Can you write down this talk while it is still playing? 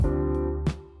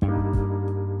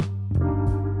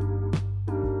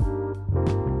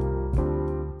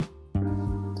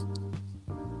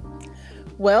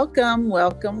Welcome,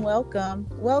 welcome, welcome.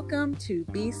 Welcome to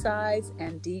B-Sides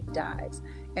and Deep Dives,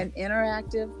 an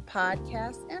interactive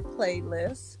podcast and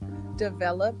playlist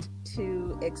developed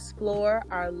to explore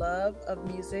our love of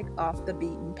music off the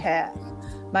beaten path.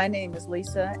 My name is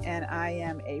Lisa, and I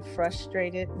am a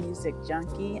frustrated music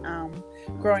junkie.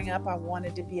 Growing up, I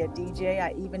wanted to be a DJ.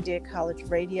 I even did college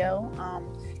radio,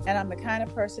 and I'm the kind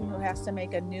of person who has to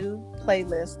make a new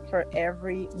playlist for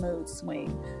every mood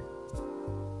swing.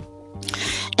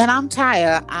 And I'm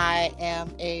Taya. I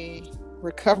am a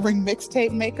recovering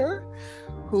mixtape maker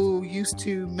who used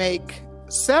to make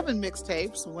 7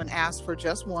 mixtapes when asked for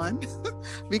just one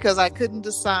because I couldn't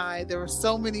decide. There were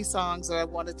so many songs that I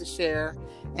wanted to share.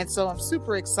 And so I'm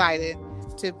super excited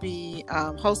to be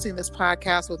hosting this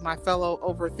podcast with my fellow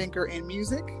overthinker in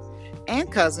music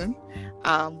and cousin,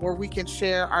 where we can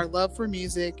share our love for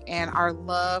music and our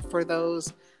love for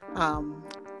those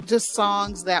just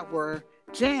songs that were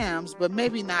jams, but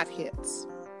maybe not hits.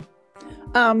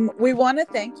 We want to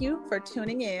thank you for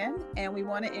tuning in, and we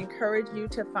want to encourage you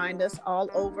to find us all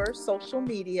over social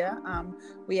media.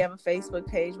 We have a Facebook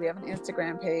page, we have an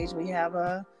Instagram page, we have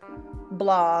a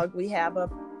blog, we have a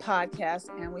podcast,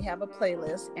 and we have a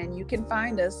playlist. And you can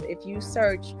find us if you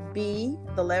search B,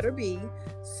 the letter B,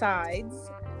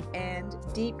 Sides and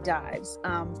Deep Dives.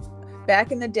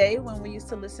 Back in the day when we used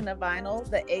to listen to vinyl,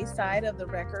 the A side of the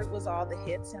record was all the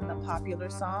hits and the popular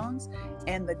songs,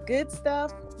 and the good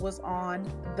stuff was on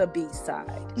the B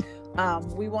side.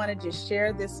 We want to just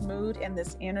share this mood and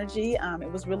this energy.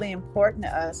 It was really important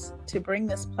to us to bring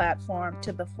this platform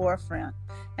to the forefront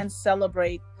and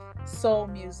celebrate soul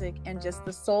music and just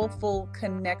the soulful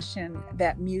connection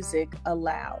that music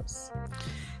allows.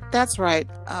 That's right.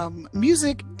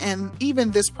 Music, and even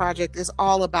this project, is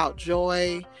all about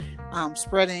joy,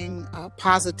 spreading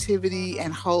positivity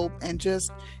and hope, and just,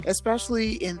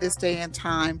 especially in this day and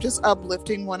time, just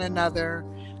uplifting one another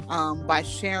by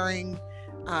sharing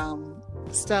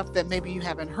stuff that maybe you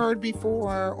haven't heard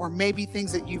before, or maybe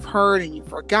things that you've heard and you've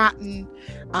forgotten,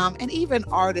 and even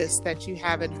artists that you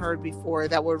haven't heard before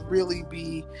that would really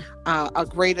be a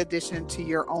great addition to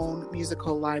your own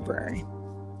musical library.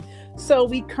 So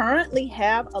we currently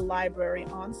have a library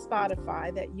on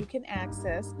Spotify that you can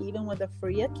access even with a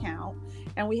free account,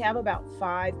 and we have about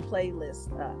 5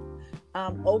 playlists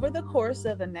up. Over the course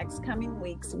of the next coming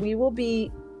weeks, we will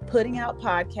be putting out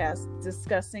podcasts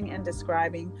discussing and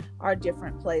describing our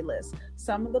different playlists.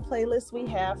 Some of the playlists we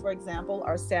have, for example,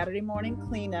 are Saturday Morning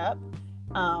Cleanup.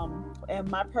 And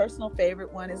my personal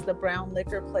favorite one is the Brown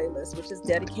Liquor playlist, which is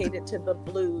dedicated to the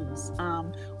blues.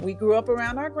 We grew up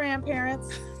around our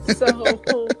grandparents, so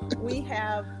we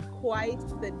have quite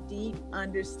the deep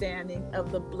understanding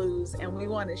of the blues, and we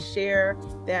want to share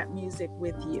that music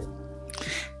with you.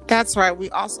 That's right. We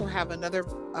also have another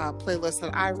playlist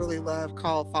that I really love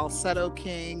called Falsetto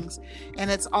Kings, and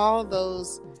it's all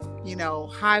those,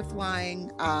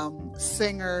 high-flying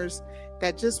singers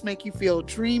that just make you feel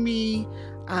dreamy,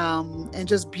 and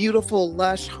just beautiful,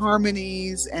 lush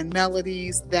harmonies and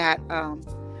melodies that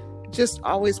just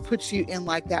always puts you in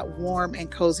like that warm and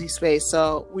cozy space.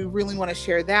 So we really want to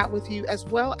share that with you, as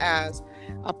well as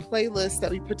a playlist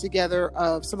that we put together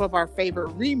of some of our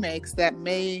favorite remakes that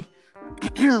may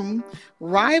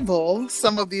rival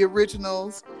some of the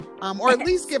originals, or at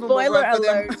least give them a run for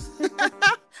them,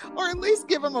 or at least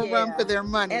give them a run for their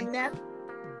money. And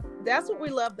that's what we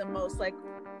love the most, like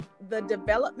the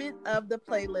development of the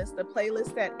playlists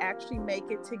that actually make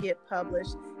it to get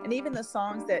published, and even the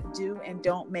songs that do and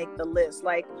don't make the list.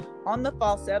 Like on the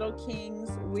Falsetto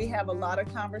Kings, we have a lot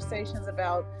of conversations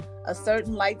about a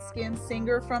certain light-skinned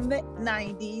singer from the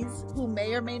 90s who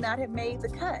may or may not have made the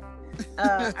cut.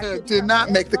 Did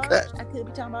not make the cut. I could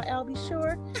be talking about Albie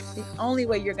Shore. The only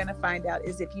way you're going to find out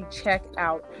is if you check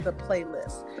out the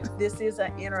playlist. This is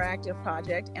an interactive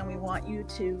project, and we want you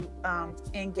to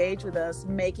engage with us,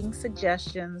 making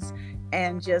suggestions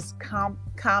and just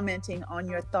commenting on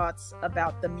your thoughts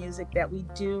about the music that we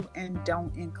do and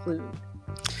don't include.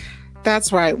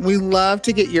 That's right. We love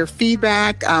to get your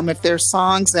feedback. If there's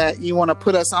songs that you want to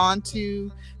put us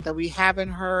onto that we haven't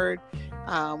heard,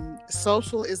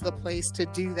 social is the place to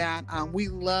do that. We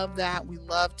love that. We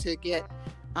love to get,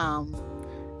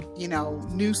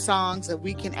 new songs that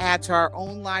we can add to our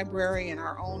own library and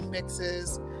our own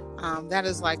mixes. That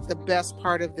is like the best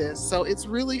part of this. So it's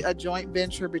really a joint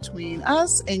venture between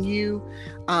us and you,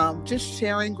 just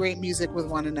sharing great music with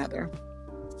one another.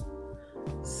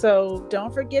 So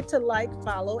don't forget to like,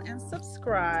 follow, and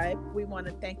subscribe. We want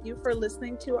to thank you for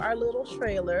listening to our little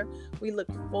trailer. We look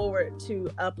forward to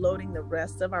uploading the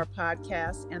rest of our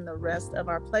podcast and the rest of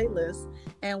our playlists.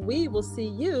 And we will see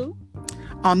you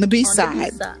on the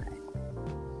B-side.